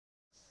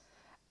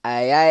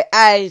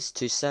AAA's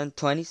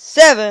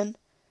 2727.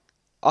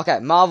 Okay,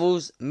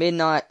 Marvel's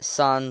Midnight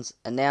Suns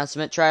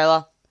announcement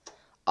trailer.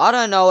 I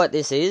don't know what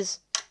this is.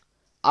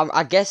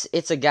 I guess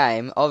it's a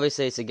game.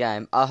 Obviously, it's a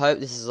game. I hope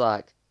this is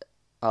like...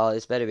 Oh,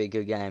 this better be a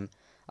good game.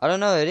 I don't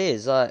know what it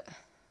is. Like...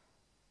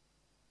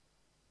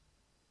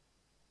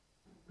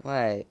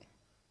 Wait.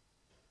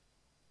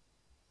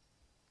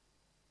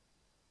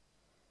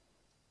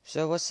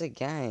 So, what's the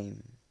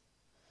game?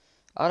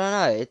 I don't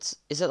know.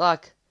 Is it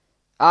like...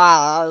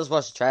 I'll just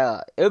watch the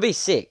trailer. It'll be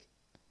sick.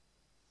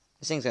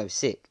 This thing's gonna be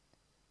sick.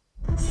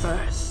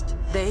 First,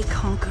 they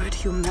conquered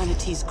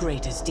humanity's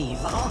greatest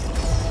evil.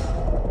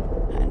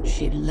 And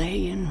she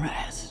lay in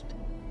rest.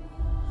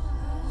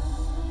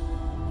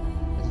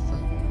 What the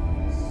fuck?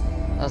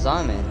 That was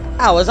Iron Man.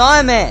 That was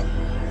Iron Man!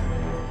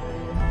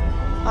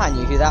 I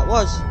knew who that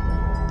was.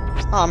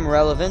 I'm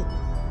relevant.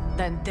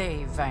 Then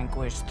they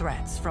vanquished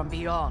threats from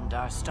beyond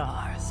our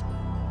stars.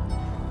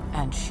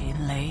 And she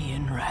lay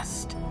in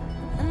rest.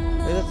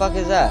 Who the fuck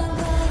is that?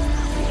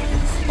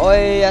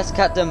 Oi, that's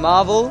Captain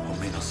Marvel.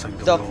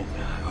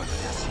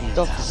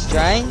 Doctor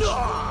Strange.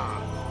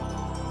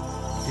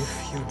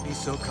 If you'd be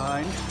so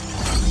kind.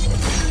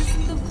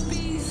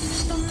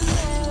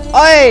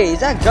 Oi, is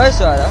that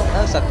Ghost Rider?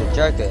 That looks like the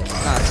Joker.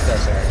 No, it's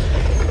Ghost Rider.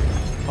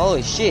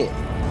 Holy shit.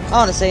 I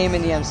want to see him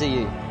in the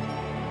MCU.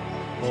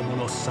 What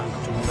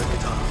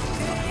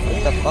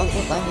the fuck?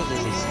 What language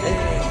is he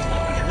speaking?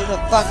 Who the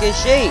fuck is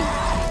she?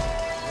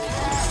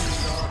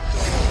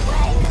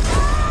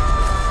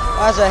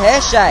 Why is her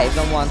hair shaved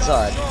on one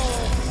side?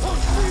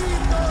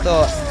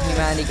 Thought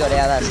humanity got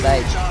out of that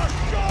stage.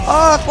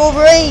 Oh, it's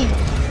Wolverine!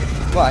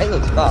 Wow, he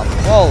looks buff.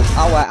 Whoa,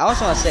 oh wait, I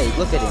just want to see.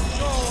 Look at him.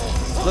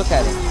 Look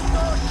at him.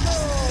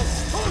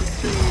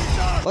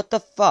 What the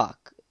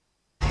fuck?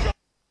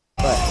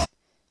 Wait,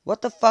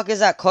 what the fuck is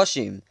that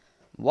costume?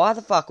 Why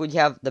the fuck would you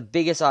have the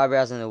biggest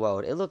eyebrows in the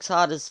world? It looks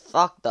hard as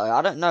fuck though.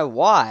 I don't know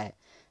why.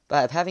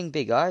 But having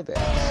big eyebrows.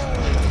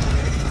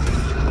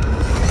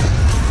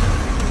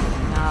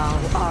 Now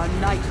our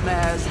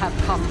nightmares have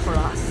come for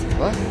us.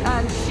 What?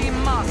 And she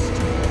must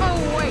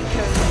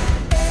awaken.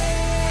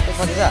 What the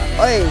fuck is that?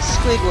 Oi,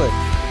 Squidward.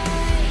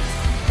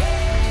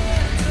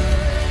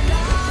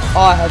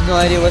 Oh, I have no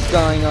idea what's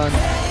going on.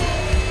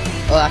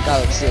 Oh, that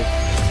guy looks sick.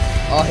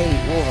 Oh,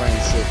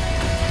 Wolverine's sick.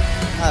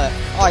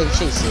 Oh,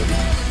 she's sick.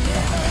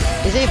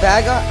 Is he a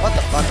bad guy? What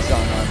the fuck is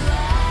going on?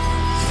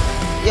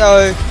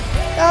 Yo!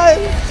 No!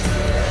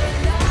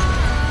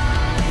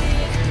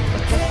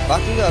 What the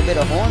fuck? You got a bit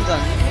of horns on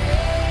you.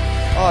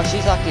 Oh,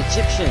 she's like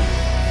Egyptian.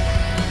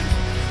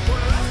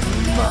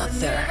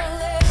 Mother.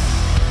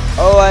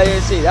 Oh, I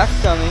didn't see that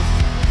coming.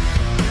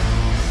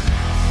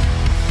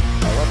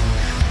 Oh, what?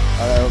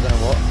 Oh, they're all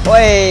gonna walk.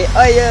 Oi!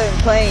 Oh, yeah, I'm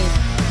playing.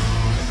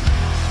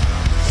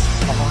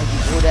 Oh, you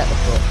pulled out the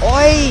foot.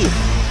 Oi!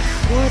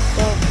 What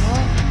the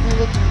fuck?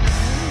 Look.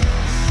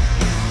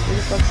 Who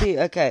the fuck's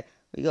here? Okay,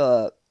 we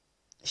got...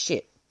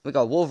 Shit. We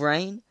got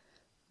Wolverine.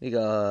 We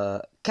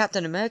got...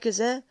 Captain America's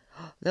there.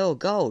 They're all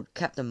gold.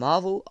 Captain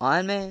Marvel.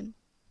 Iron Man.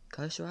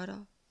 Ghost Rider.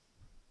 I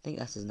think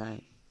that's his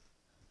name.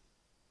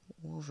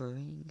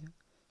 Wolverine.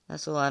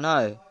 That's all I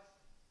know.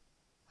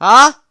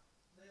 Huh?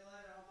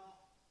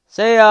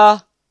 See ya.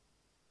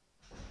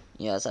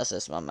 Yes, that's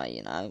just my mate,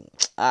 you know.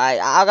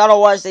 I gotta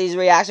watch these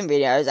reaction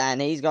videos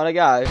and he's gotta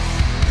go.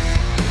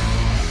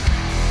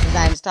 His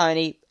name's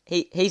Tony.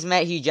 He's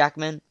met Hugh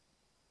Jackman.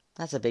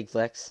 That's a big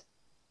flex.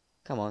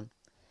 Come on.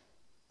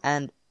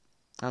 And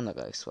I'm not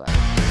gonna swear.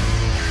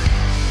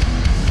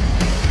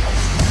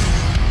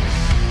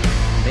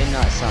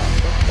 Midnight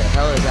Suns. What the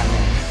hell is that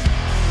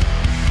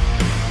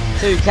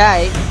mean?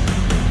 2K.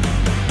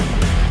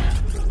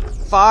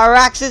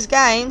 Firaxis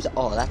Games.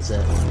 Oh, that's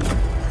a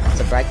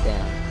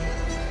breakdown.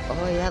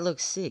 Oh yeah, that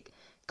looks sick.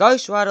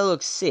 Ghost Rider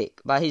looks sick,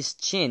 but his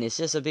chin is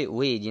just a bit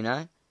weird, you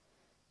know.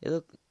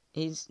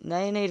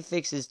 They need to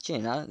fix his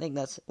chin. I don't think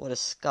that's what a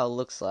skull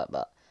looks like,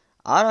 but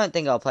I don't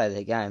think I'll play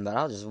the game. But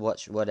I'll just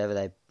watch whatever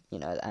they,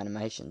 the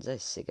animations. They're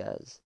sick as.